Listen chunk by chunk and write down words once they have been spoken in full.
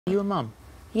You a mum?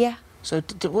 Yeah. So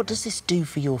what does this do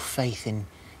for your faith in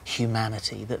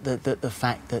humanity, the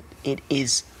fact that it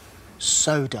is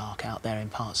so dark out there in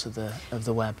parts of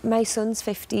the web? My son's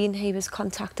 15. He was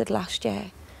contacted last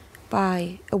year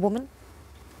by a woman.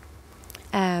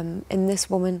 And this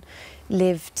woman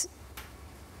lived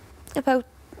about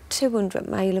 200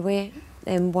 miles away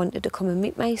and wanted to come and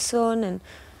meet my son.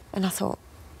 And I thought,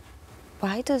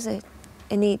 why does an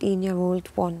 18-year-old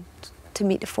want to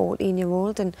meet a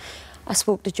 14-year-old? And I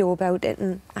spoke to Joe about it,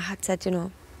 and I had said, you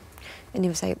know, and he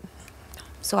was like,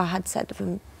 so I had said to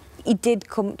him, he did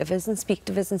come to us and speak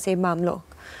to us and say, Mum,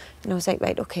 look. And I was like,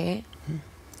 right, OK.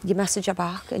 You message her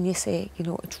back and you say, you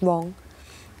know, it's wrong.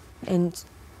 And,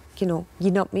 you know,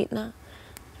 you're not meeting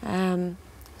her.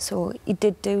 So he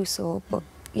did do so. But,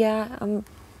 yeah, I'm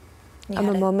a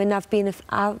mum, and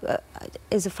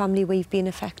as a family, we've been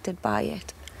affected by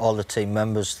it. All the team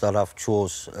members that I've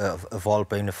chose have all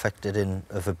been affected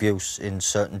of abuse in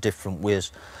certain different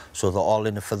ways. So they're all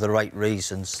in it for the right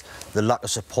reasons. The lack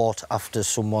of support after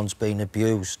someone's been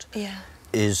abused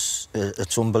is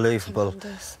it's unbelievable.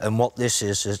 Tremendous. And what this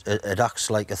is it acts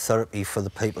like a therapy for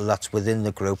the people that's within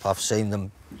the group. I've seen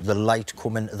them, the light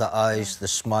come into the eyes, the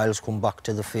smiles come back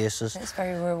to the faces. It's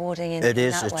very rewarding in It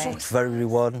is, that way. it's very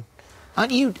rewarding.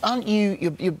 Aren't you,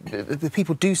 the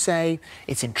people do say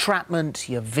it's entrapment,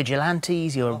 you're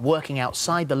vigilantes, you're working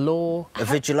outside the law. A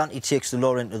vigilante takes the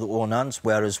law into their own hands,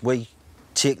 whereas we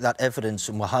take that evidence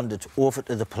and we hand it over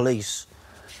to the police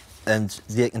and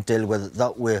they can deal with it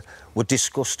that way. We're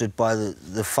disgusted by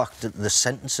the fact that the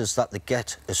sentences that they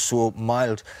get are so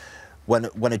mild.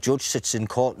 When a judge sits in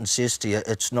court and says to you,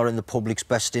 it's not in the public's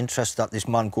best interest that this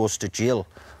man goes to jail,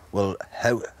 well,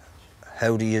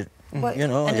 how do you... Well, you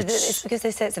know, it's because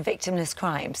they say it's a victimless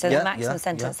crime, so the maximum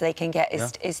sentence they can get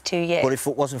is 2 years. But if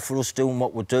it wasn't for us doing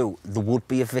what we do, there would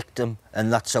be a victim,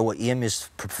 and that's our aim, is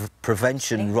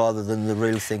prevention rather than the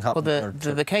real thing happening. Well,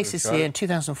 the cases here in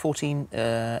 2014,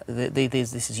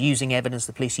 this is using evidence,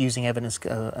 the police using evidence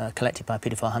collected by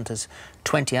paedophile hunters,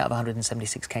 20 out of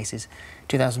 176 cases.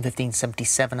 2015,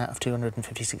 77 out of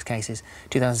 256 cases.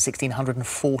 2016,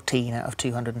 114 out of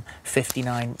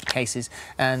 259 cases.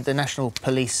 And the National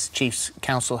Police Chiefs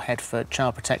Council head for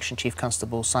Child Protection, Chief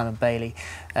Constable Simon Bailey,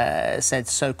 said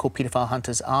so-called paedophile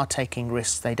hunters are taking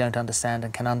risks they don't understand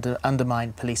and can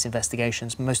undermine police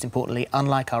investigations. Most importantly,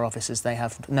 unlike our officers, they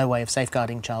have no way of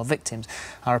safeguarding child victims.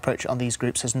 Our approach on these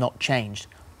groups has not changed.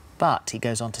 But, he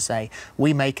goes on to say,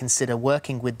 we may consider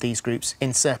working with these groups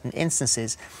in certain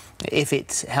instances if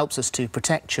it helps us to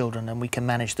protect children and we can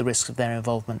manage the risks of their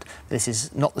involvement. This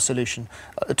is not the solution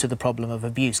to the problem of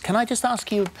abuse. Can I just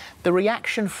ask you, the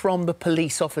reaction from the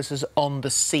police officers on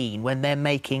the scene when they're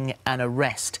making an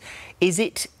arrest, is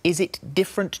it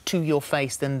different to your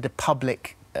face than the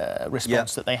public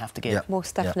response that they have to give? Yeah.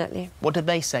 Most definitely. What did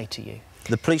they say to you?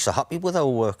 The police are happy with our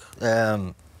work.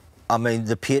 I mean,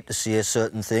 they appear to say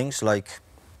certain things, like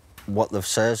what they've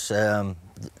says,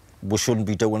 we shouldn't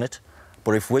be doing it.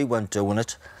 But if we weren't doing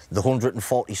it, the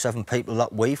 147 people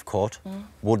that we've caught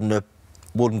wouldn't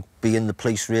be in the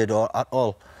police radar at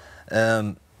all.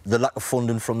 The lack of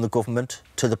funding from the government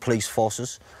to the police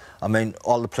forces. I mean,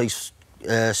 all the police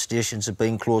stations are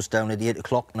being closed down at 8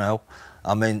 o'clock now.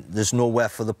 I mean, there's nowhere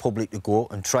for the public to go,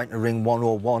 and trying to ring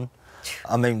 101.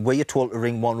 I mean, we are told to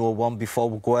ring 101 before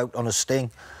we go out on a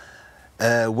sting.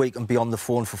 We can be on the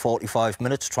phone for 45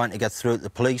 minutes trying to get through to the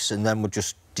police, and then we'll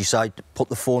just decide to put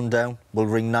the phone down. We'll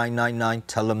ring 999,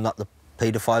 tell them that the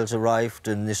paedophiles arrived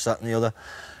and this, that and the other,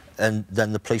 and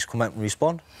then the police come out and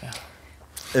respond. Yeah.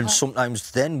 And sometimes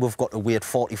then we've got to wait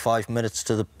 45 minutes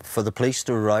for the police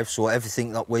to arrive, so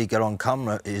everything that we get on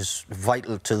camera is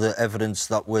vital to the evidence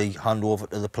that we hand over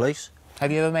to the police.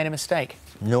 Have you ever made a mistake?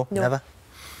 No, never.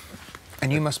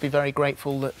 And you must be very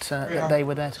grateful that, that they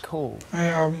were there to call. I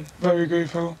am very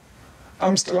grateful.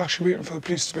 I'm still actually waiting for the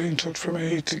police to be in touch with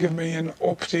me to give me an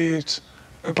update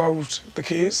about the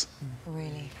case.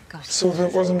 Really? Gosh. So if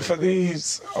it wasn't for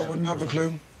these, I wouldn't have a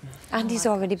clue. And he's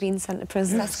already been sent to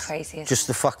prison. That's crazy. Just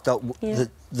the fact that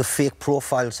the fake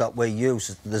profiles that we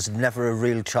use, there's never a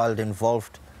real child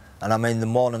involved. And I mean, the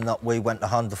morning that we went to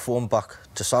hand the phone back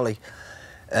to Sally,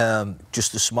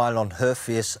 just the smile on her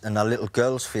face and a little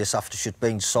girl's face after she'd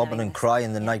been sobbing and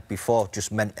crying the night before just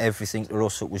meant everything to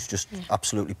us. It was just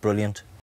absolutely brilliant.